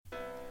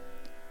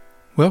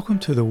Welcome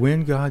to the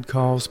When God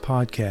Calls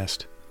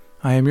podcast.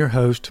 I am your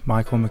host,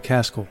 Michael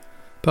McCaskill,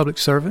 public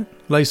servant,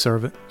 lay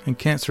servant, and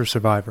cancer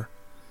survivor.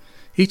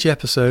 Each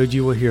episode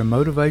you will hear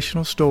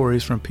motivational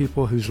stories from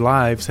people whose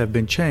lives have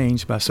been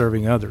changed by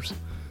serving others.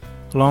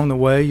 Along the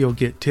way, you'll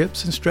get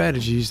tips and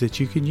strategies that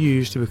you can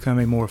use to become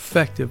a more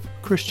effective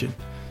Christian.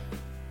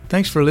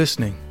 Thanks for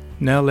listening.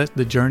 Now let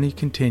the journey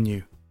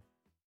continue.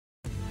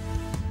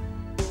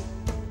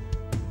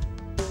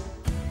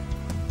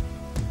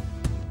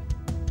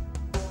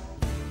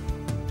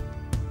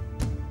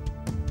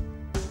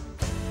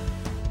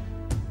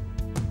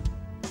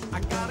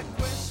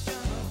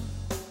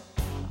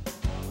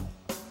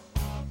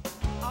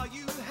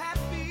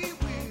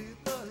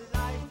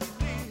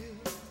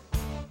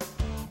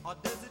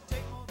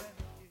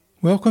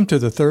 Welcome to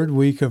the third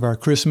week of our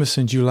Christmas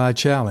in July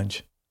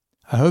challenge.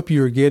 I hope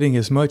you are getting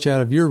as much out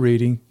of your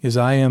reading as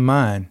I am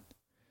mine.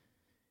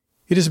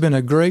 It has been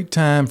a great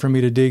time for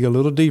me to dig a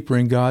little deeper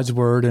in God's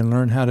Word and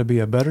learn how to be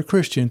a better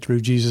Christian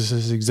through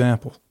Jesus'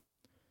 example.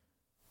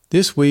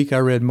 This week I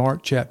read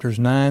Mark chapters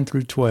 9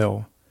 through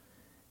 12.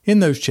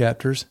 In those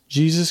chapters,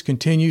 Jesus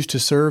continues to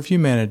serve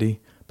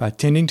humanity by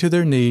tending to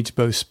their needs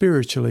both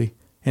spiritually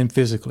and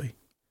physically.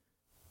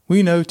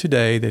 We know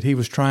today that he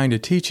was trying to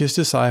teach his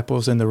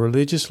disciples and the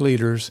religious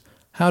leaders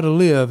how to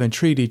live and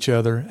treat each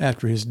other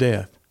after his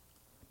death,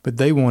 but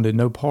they wanted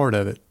no part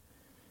of it.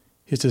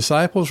 His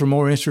disciples were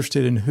more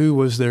interested in who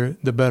was the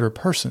better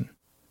person.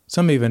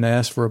 Some even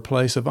asked for a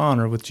place of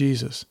honor with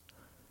Jesus.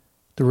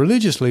 The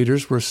religious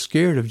leaders were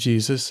scared of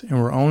Jesus and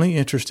were only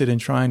interested in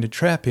trying to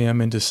trap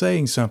him into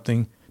saying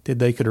something that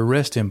they could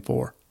arrest him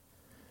for.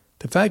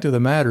 The fact of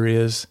the matter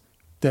is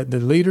that the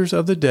leaders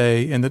of the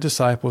day and the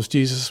disciples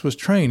Jesus was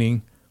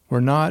training were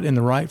not in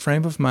the right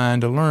frame of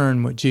mind to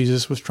learn what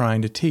Jesus was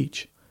trying to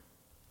teach.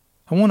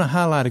 I want to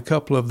highlight a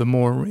couple of the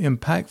more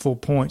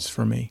impactful points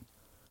for me.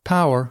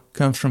 Power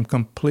comes from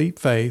complete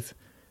faith,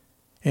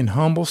 and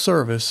humble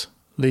service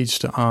leads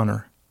to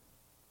honor.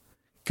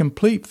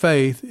 Complete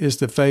faith is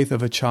the faith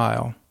of a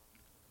child.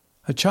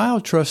 A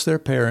child trusts their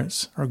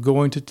parents are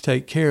going to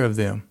take care of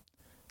them.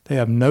 They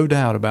have no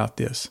doubt about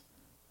this.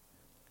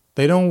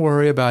 They don't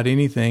worry about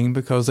anything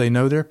because they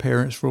know their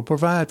parents will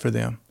provide for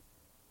them,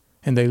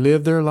 and they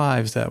live their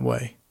lives that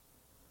way.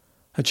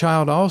 A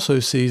child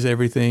also sees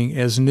everything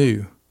as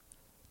new.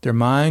 Their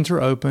minds are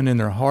open and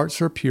their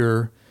hearts are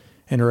pure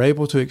and are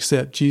able to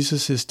accept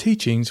Jesus'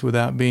 teachings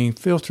without being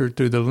filtered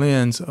through the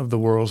lens of the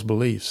world's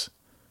beliefs.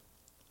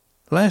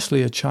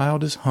 Lastly, a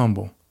child is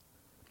humble.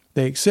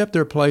 They accept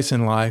their place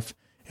in life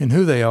and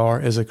who they are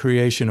as a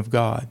creation of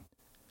God.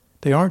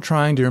 They aren't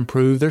trying to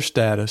improve their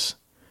status.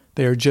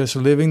 They are just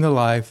living the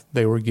life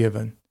they were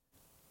given.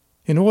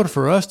 In order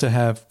for us to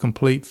have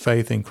complete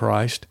faith in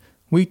Christ,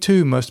 we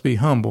too must be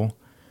humble,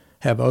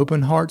 have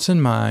open hearts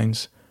and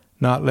minds,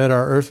 not let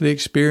our earthly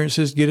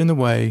experiences get in the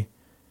way,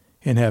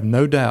 and have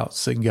no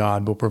doubts that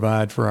God will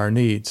provide for our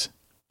needs.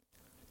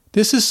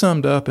 This is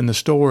summed up in the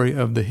story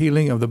of the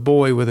healing of the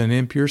boy with an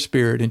impure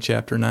spirit in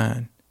chapter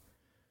 9.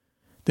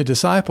 The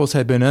disciples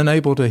had been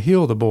unable to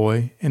heal the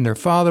boy, and their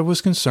father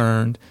was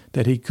concerned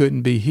that he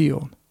couldn't be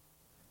healed.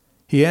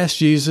 He asked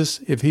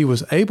Jesus if he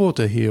was able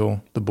to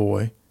heal the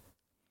boy.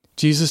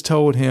 Jesus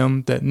told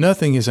him that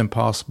nothing is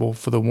impossible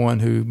for the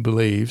one who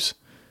believes.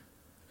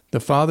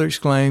 The father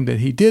exclaimed that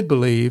he did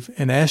believe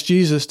and asked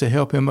Jesus to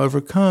help him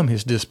overcome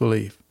his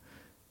disbelief,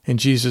 and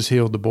Jesus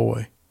healed the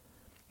boy.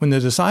 When the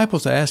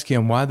disciples asked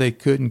him why they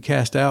couldn't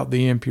cast out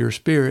the impure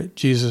spirit,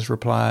 Jesus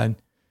replied,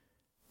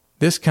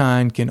 "This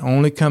kind can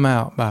only come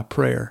out by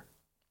prayer."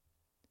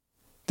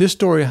 This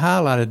story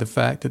highlighted the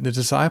fact that the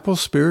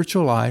disciples'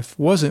 spiritual life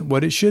wasn't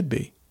what it should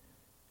be.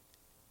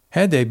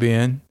 Had they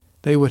been,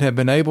 they would have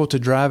been able to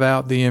drive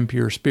out the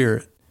impure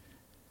spirit.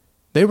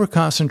 They were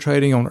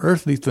concentrating on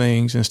earthly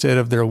things instead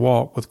of their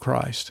walk with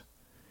Christ.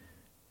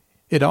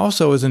 It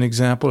also is an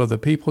example of the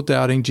people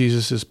doubting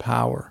Jesus'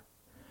 power,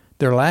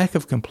 their lack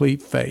of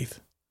complete faith.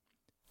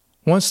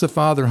 Once the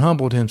father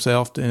humbled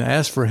himself and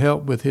asked for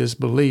help with his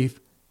belief,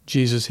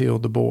 Jesus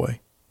healed the boy.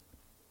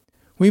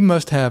 We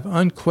must have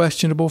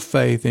unquestionable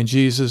faith in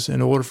Jesus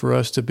in order for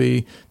us to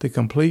be the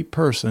complete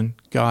person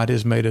God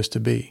has made us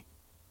to be.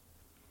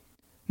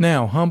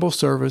 Now, humble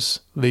service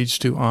leads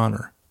to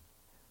honor.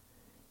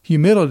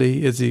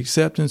 Humility is the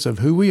acceptance of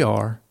who we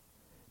are,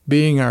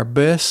 being our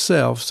best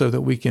self so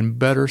that we can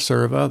better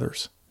serve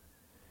others.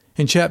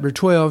 In chapter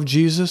 12,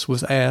 Jesus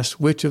was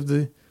asked which of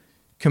the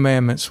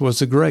commandments was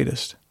the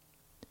greatest.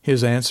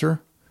 His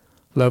answer,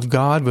 love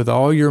God with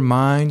all your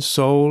mind,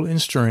 soul,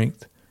 and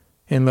strength,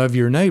 and love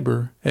your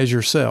neighbor as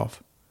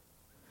yourself.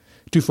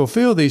 To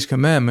fulfill these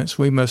commandments,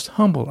 we must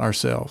humble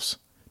ourselves.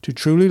 To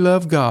truly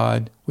love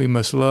God, we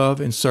must love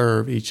and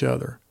serve each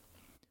other.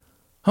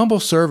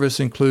 Humble service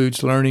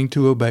includes learning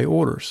to obey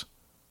orders.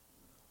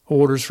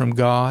 Orders from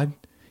God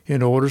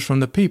and orders from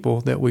the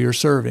people that we are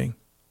serving.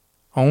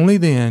 Only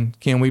then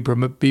can we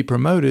be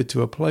promoted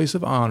to a place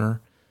of honor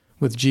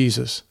with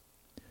Jesus,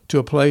 to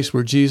a place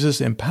where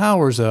Jesus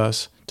empowers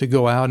us to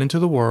go out into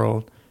the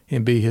world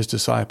and be his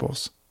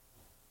disciples.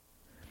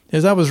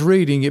 As I was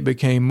reading, it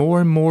became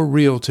more and more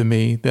real to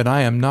me that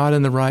I am not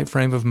in the right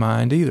frame of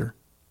mind either.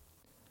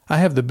 I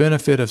have the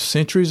benefit of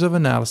centuries of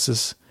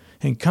analysis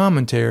and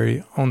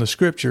commentary on the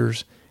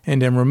Scriptures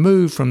and am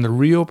removed from the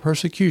real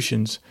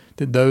persecutions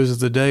that those of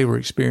the day were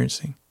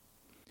experiencing.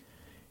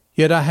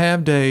 Yet I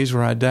have days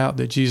where I doubt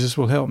that Jesus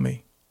will help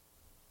me.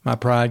 My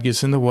pride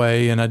gets in the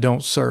way and I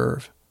don't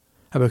serve.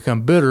 I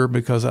become bitter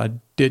because I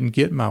didn't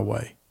get my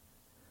way.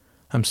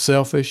 I'm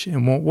selfish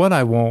and want what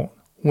I want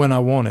when I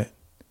want it.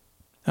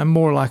 I'm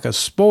more like a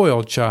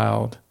spoiled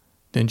child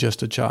than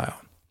just a child.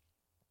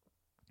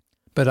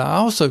 But I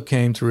also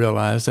came to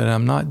realize that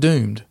I'm not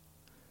doomed.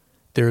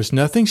 There is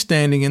nothing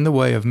standing in the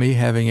way of me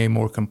having a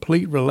more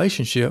complete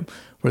relationship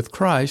with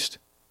Christ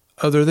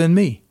other than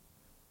me.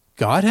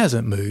 God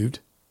hasn't moved.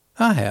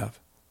 I have.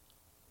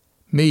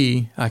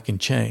 Me, I can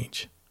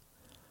change.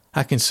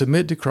 I can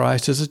submit to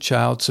Christ as a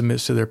child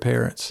submits to their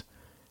parents,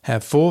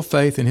 have full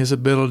faith in His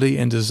ability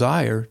and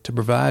desire to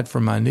provide for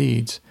my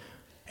needs,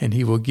 and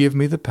He will give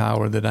me the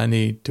power that I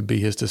need to be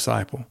His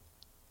disciple.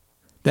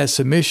 That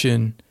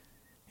submission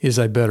is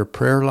a better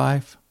prayer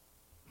life,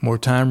 more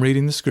time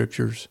reading the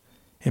Scriptures,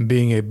 and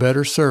being a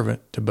better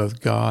servant to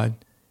both God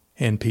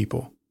and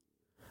people.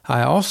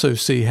 I also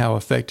see how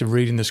effective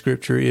reading the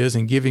Scripture is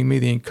in giving me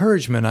the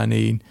encouragement I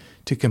need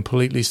to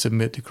completely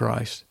submit to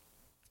Christ.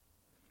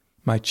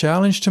 My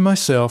challenge to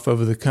myself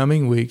over the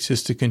coming weeks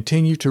is to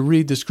continue to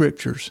read the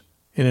Scriptures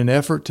in an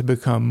effort to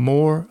become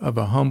more of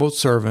a humbled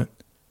servant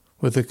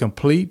with a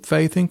complete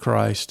faith in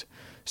Christ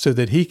so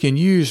that He can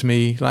use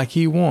me like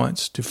He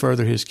wants to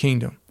further His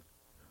kingdom.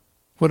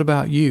 What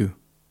about you?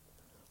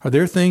 Are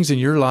there things in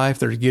your life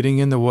that are getting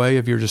in the way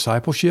of your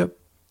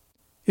discipleship?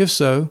 If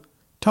so,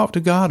 talk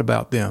to God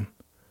about them.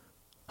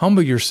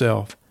 Humble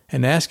yourself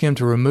and ask Him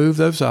to remove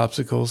those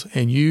obstacles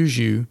and use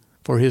you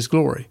for His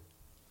glory.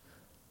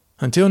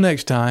 Until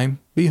next time,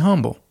 be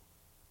humble.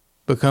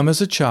 Become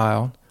as a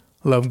child,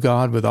 love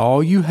God with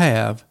all you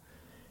have,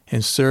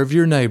 and serve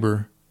your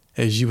neighbor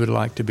as you would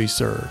like to be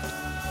served.